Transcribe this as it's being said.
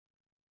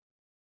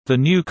The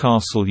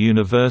Newcastle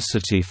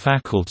University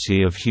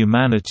Faculty of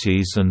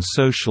Humanities and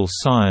Social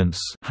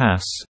Science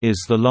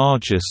is the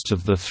largest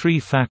of the three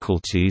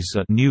faculties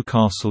at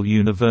Newcastle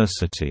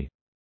University.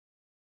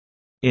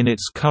 In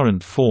its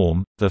current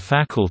form, the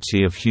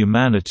Faculty of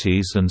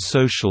Humanities and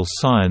Social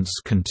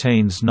Science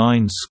contains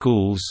 9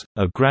 schools,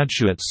 a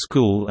graduate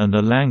school and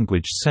a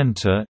language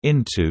center.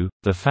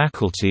 The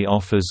faculty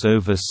offers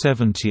over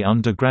 70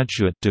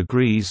 undergraduate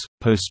degrees,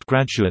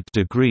 postgraduate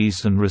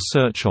degrees and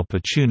research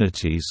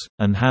opportunities,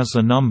 and has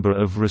a number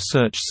of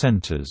research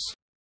centers.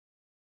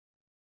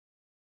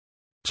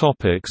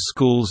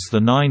 Schools. The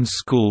 9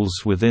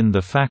 schools within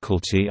the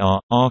faculty are,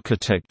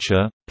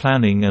 Architecture,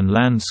 Planning and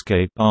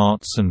Landscape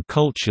Arts and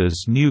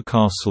Cultures,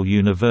 Newcastle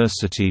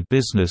University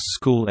Business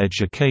School,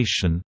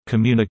 Education,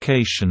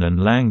 Communication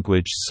and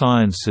Language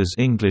Sciences,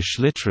 English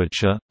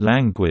Literature,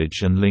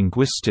 Language and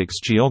Linguistics,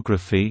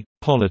 Geography,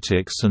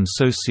 Politics and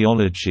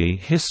Sociology,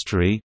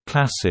 History,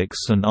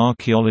 Classics and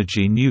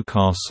Archaeology,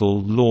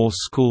 Newcastle Law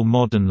School,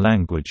 Modern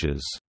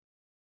Languages.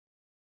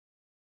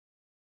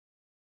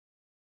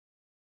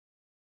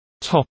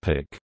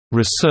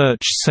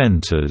 Research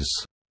centers.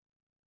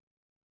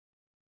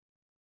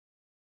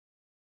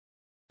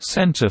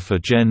 Center for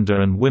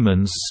Gender and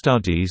Women's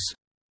Studies,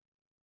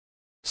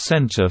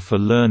 Center for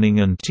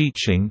Learning and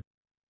Teaching,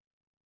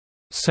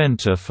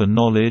 Center for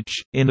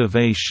Knowledge,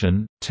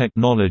 Innovation,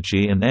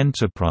 Technology and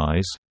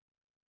Enterprise,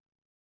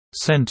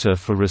 Center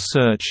for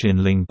Research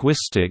in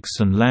Linguistics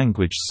and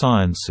Language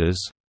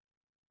Sciences,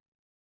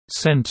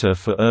 Center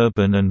for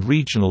Urban and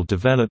Regional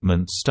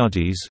Development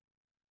Studies,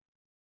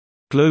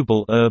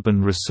 Global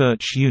Urban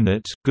Research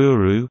Unit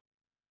 (GURU),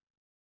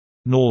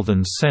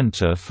 Northern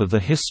Center for the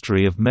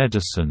History of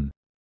Medicine,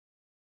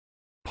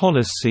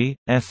 Policy,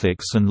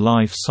 Ethics and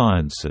Life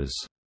Sciences.